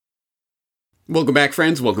Welcome back,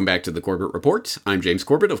 friends. Welcome back to the Corbett Report. I'm James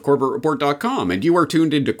Corbett of CorbettReport.com, and you are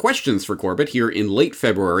tuned into Questions for Corbett here in late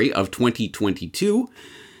February of 2022.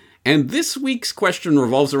 And this week's question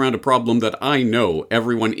revolves around a problem that I know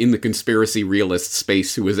everyone in the conspiracy realist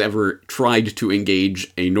space who has ever tried to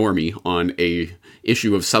engage a normie on a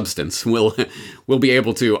issue of substance will be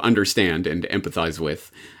able to understand and empathize with.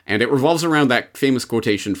 And it revolves around that famous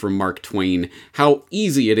quotation from Mark Twain, how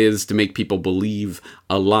easy it is to make people believe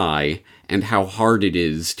a lie, and how hard it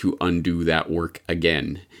is to undo that work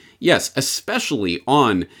again. Yes, especially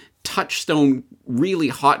on touchstone, really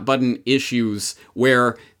hot-button issues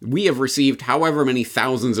where we have received however many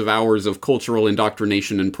thousands of hours of cultural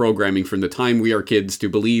indoctrination and programming from the time we are kids to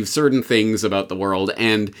believe certain things about the world,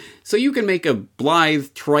 and so you can make a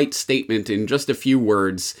blithe, trite statement in just a few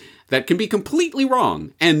words that can be completely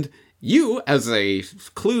wrong, and you, as a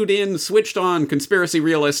clued-in, switched-on conspiracy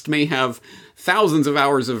realist, may have thousands of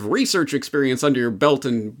hours of research experience under your belt,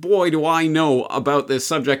 and boy, do I know about this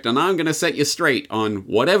subject, and I'm going to set you straight on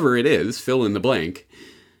whatever it is, fill in the blank.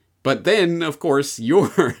 But then, of course,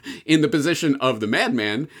 you're in the position of the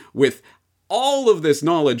madman with all of this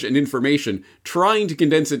knowledge and information, trying to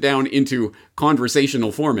condense it down into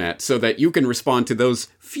conversational format so that you can respond to those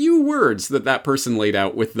few words that person laid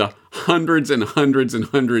out with the hundreds and hundreds and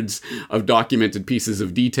hundreds of documented pieces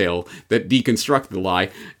of detail that deconstruct the lie.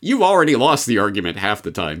 You've already lost the argument half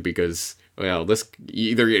the time because, well, this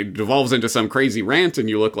either it devolves into some crazy rant and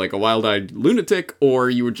you look like a wild-eyed lunatic, or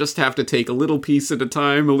you would just have to take a little piece at a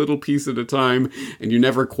time, and you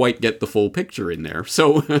never quite get the full picture in there.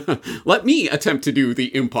 So let me attempt to do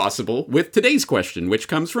the impossible with today's question, which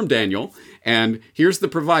comes from Daniel. And here's the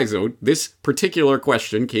proviso. This particular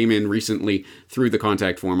question came in recently through the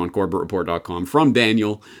contact form on CorbettReport.com from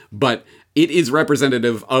Daniel, but it is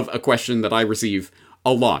representative of a question that I receive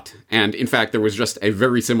a lot. And in fact, there was just a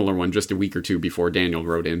very similar one just a week or two before Daniel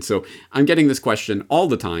wrote in. So I'm getting this question all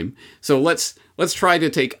the time. So let's try to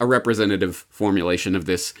take a representative formulation of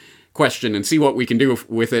this question and see what we can do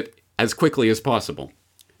with it as quickly as possible.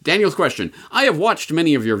 Daniel's question: I have watched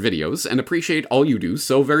many of your videos and appreciate all you do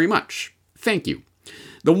so very much. Thank you.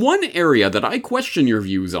 The one area that I question your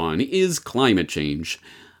views on is climate change.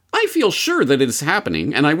 I feel sure that it is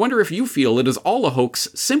happening, and I wonder if you feel it is all a hoax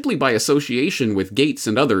simply by association with Gates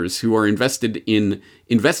and others who are investing in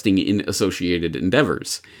associated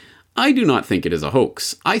endeavors. I do not think it is a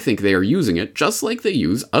hoax. I think they are using it just like they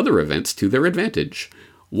use other events to their advantage.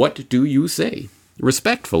 What do you say?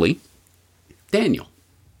 Respectfully, Daniel.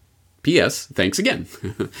 P.S. Thanks again.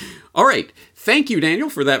 All right. Thank you, Daniel,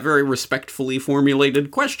 for that very respectfully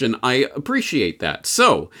formulated question. I appreciate that.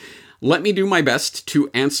 So, let me do my best to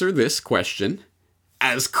answer this question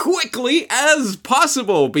as quickly as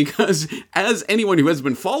possible, because as anyone who has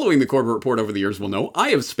been following the Corbett Report over the years will know, I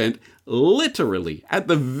have spent literally, at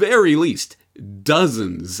the very least,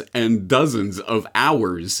 dozens and dozens of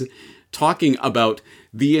hours talking about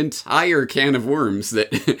the entire can of worms that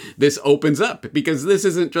this opens up, because this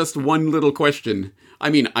isn't just one little question. I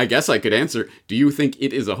mean, I guess I could answer, do you think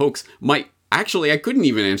it is a hoax? Actually, I couldn't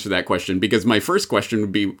even answer that question, because my first question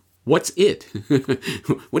would be, what's it?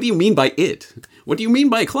 What do you mean by it? What do you mean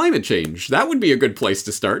by climate change? That would be a good place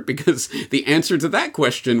to start, because the answer to that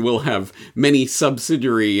question will have many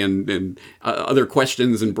subsidiary and other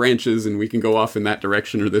questions and branches, and we can go off in that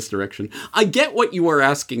direction or this direction. I get what you are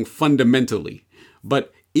asking fundamentally,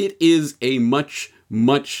 but it is a much,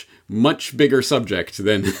 much, much bigger subject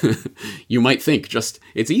than you might think. Just,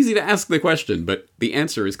 it's easy to ask the question, but the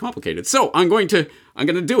answer is complicated. So I'm going to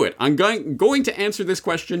do it. I'm going to answer this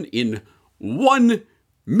question in 1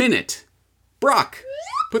 minute. Brock,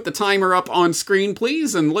 put the timer up on screen,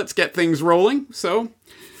 please, and let's get things rolling. So,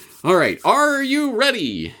 all right, are you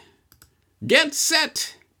ready? Get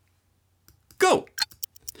set. Go.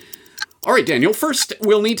 All right, Daniel, first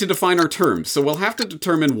we'll need to define our terms. So we'll have to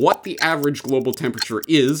determine what the average global temperature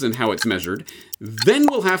is and how it's measured. Then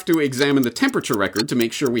we'll have to examine the temperature record to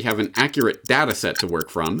make sure we have an accurate data set to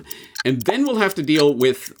work from. And then we'll have to deal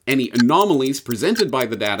with any anomalies presented by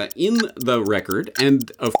the data in the record.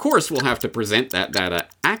 And of course, we'll have to present that data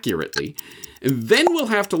accurately. And then we'll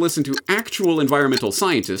have to listen to actual environmental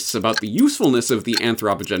scientists about the usefulness of the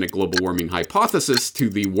anthropogenic global warming hypothesis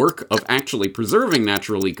to the work of actually preserving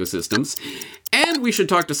natural ecosystems. And we should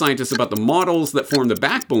talk to scientists about the models that form the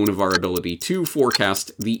backbone of our ability to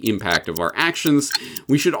forecast the impact of our actions.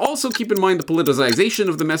 We should also keep in mind the politicization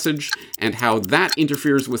of the message and how that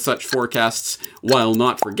interferes with such forecasts, while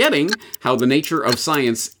not forgetting how the nature of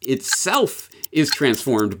science itself is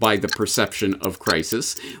transformed by the perception of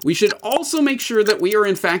crisis. We should also make sure that we are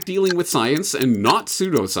in fact dealing with science and not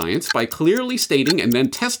pseudoscience by clearly stating and then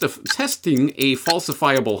testing a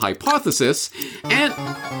falsifiable hypothesis. And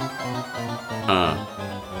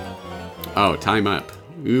oh, time up.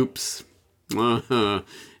 Oops.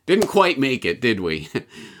 Didn't quite make it, did we?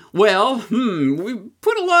 Well, we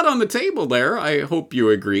put a lot on the table there. I hope you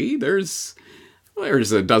agree. There's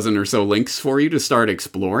a dozen or so links for you to start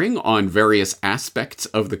exploring on various aspects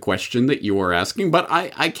of the question that you are asking, but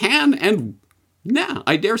I can and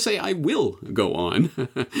I dare say I will go on.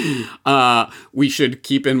 We should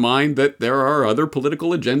keep in mind that there are other political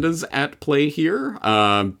agendas at play here.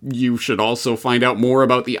 You should also find out more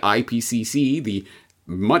about the IPCC, the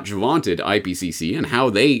much vaunted IPCC, and how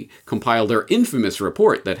they compiled their infamous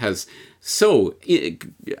report that has so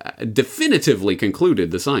definitively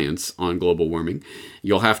concluded the science on global warming.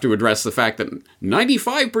 You'll have to address the fact that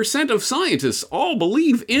 95% of scientists all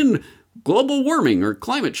believe in global warming or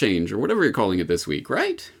climate change or whatever you're calling it this week,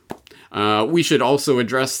 right? We should also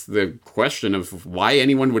address the question of why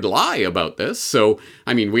anyone would lie about this. So,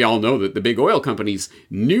 I mean, we all know that the big oil companies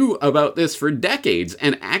knew about this for decades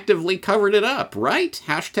and actively covered it up, right?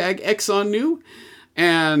 Hashtag Exxon knew.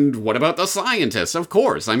 And what about the scientists? Of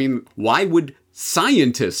course. I mean, why would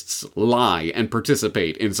scientists lie and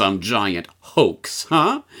participate in some giant hoax,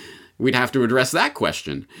 huh? We'd have to address that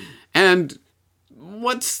question. And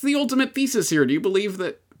what's the ultimate thesis here? Do you believe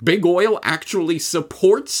that big oil actually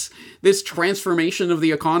supports this transformation of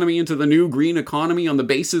the economy into the new green economy on the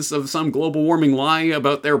basis of some global warming lie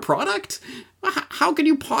about their product? How can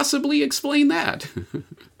you possibly explain that?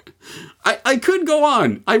 I could go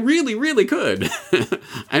on. I really, really could.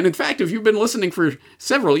 And in fact, if you've been listening for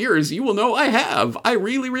several years, you will know I have. I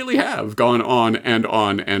really, really have gone on and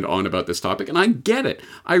on and on about this topic. And I get it.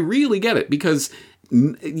 I really get it, because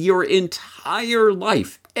your entire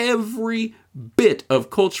life, every bit of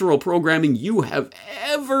cultural programming you have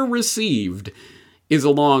ever received is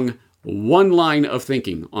along one line of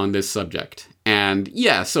thinking on this subject. And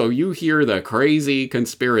yeah, so you hear the crazy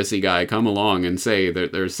conspiracy guy come along and say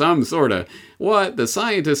that there's some sort of, what, the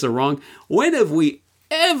scientists are wrong. When have we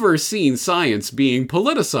ever seen science being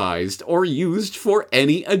politicized or used for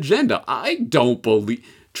any agenda? I don't believe.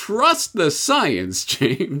 Trust the science,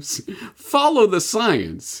 James. Follow the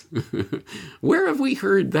science. Where have we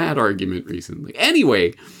heard that argument recently?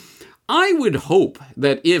 Anyway, I would hope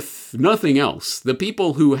that if nothing else, the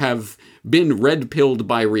people who have been red-pilled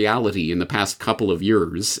by reality in the past couple of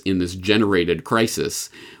years in this generated crisis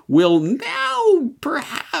will now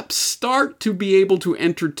perhaps start to be able to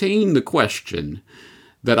entertain the question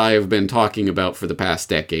that I have been talking about for the past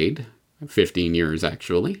decade, 15 years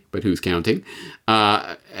actually, but who's counting,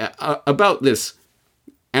 about this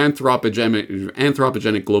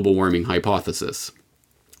anthropogenic global warming hypothesis,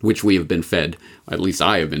 which we have been fed, at least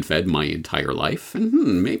I have been fed my entire life.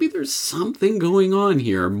 And maybe there's something going on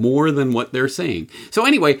here more than what they're saying. So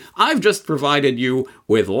anyway, I've just provided you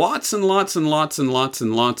with lots and lots and lots and lots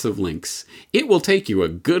and lots of links. It will take you a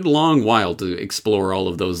good long while to explore all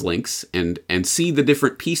of those links and see the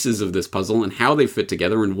different pieces of this puzzle and how they fit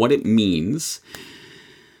together and what it means.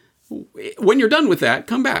 When you're done with that,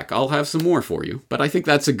 come back. I'll have some more for you. But I think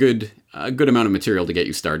that's a good amount of material to get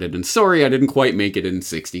you started. And sorry, I didn't quite make it in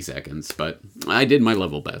 60 seconds, but I did my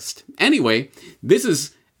level best. Anyway, this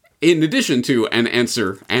is, in addition to an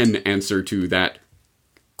answer to that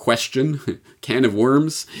question, can of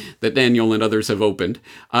worms, that Daniel and others have opened,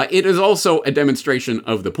 it is also a demonstration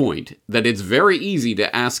of the point that it's very easy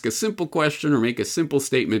to ask a simple question or make a simple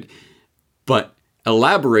statement, but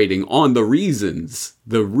elaborating on the reasons,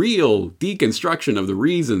 the real deconstruction of the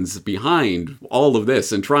reasons behind all of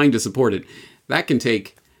this and trying to support it, that can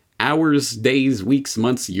take hours, days, weeks,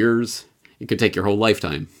 months, years. It could take your whole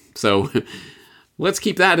lifetime. So let's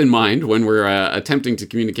keep that in mind when we're attempting to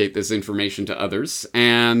communicate this information to others.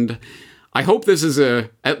 And I hope this is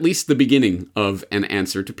at least the beginning of an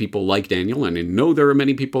answer to people like Daniel. And I know there are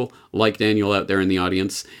many people like Daniel out there in the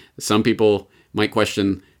audience. Some people might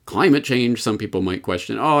question climate change. Some people might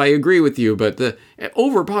question, oh, I agree with you, but the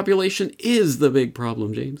overpopulation is the big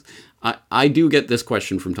problem, James. I do get this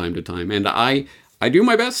question from time to time, and I do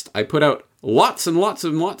my best. I put out lots and lots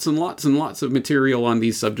and lots and lots and lots of material on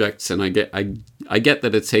these subjects, and I get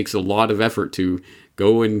that it takes a lot of effort to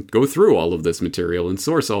go through all of this material and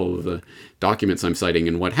source all of the documents I'm citing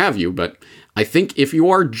and what have you, but I think if you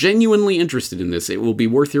are genuinely interested in this, it will be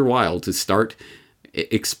worth your while to start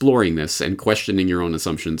exploring this and questioning your own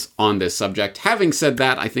assumptions on this subject. Having said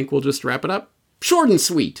that, I think we'll just wrap it up. Short and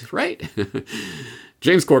sweet, right?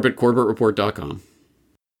 James Corbett, CorbettReport.com.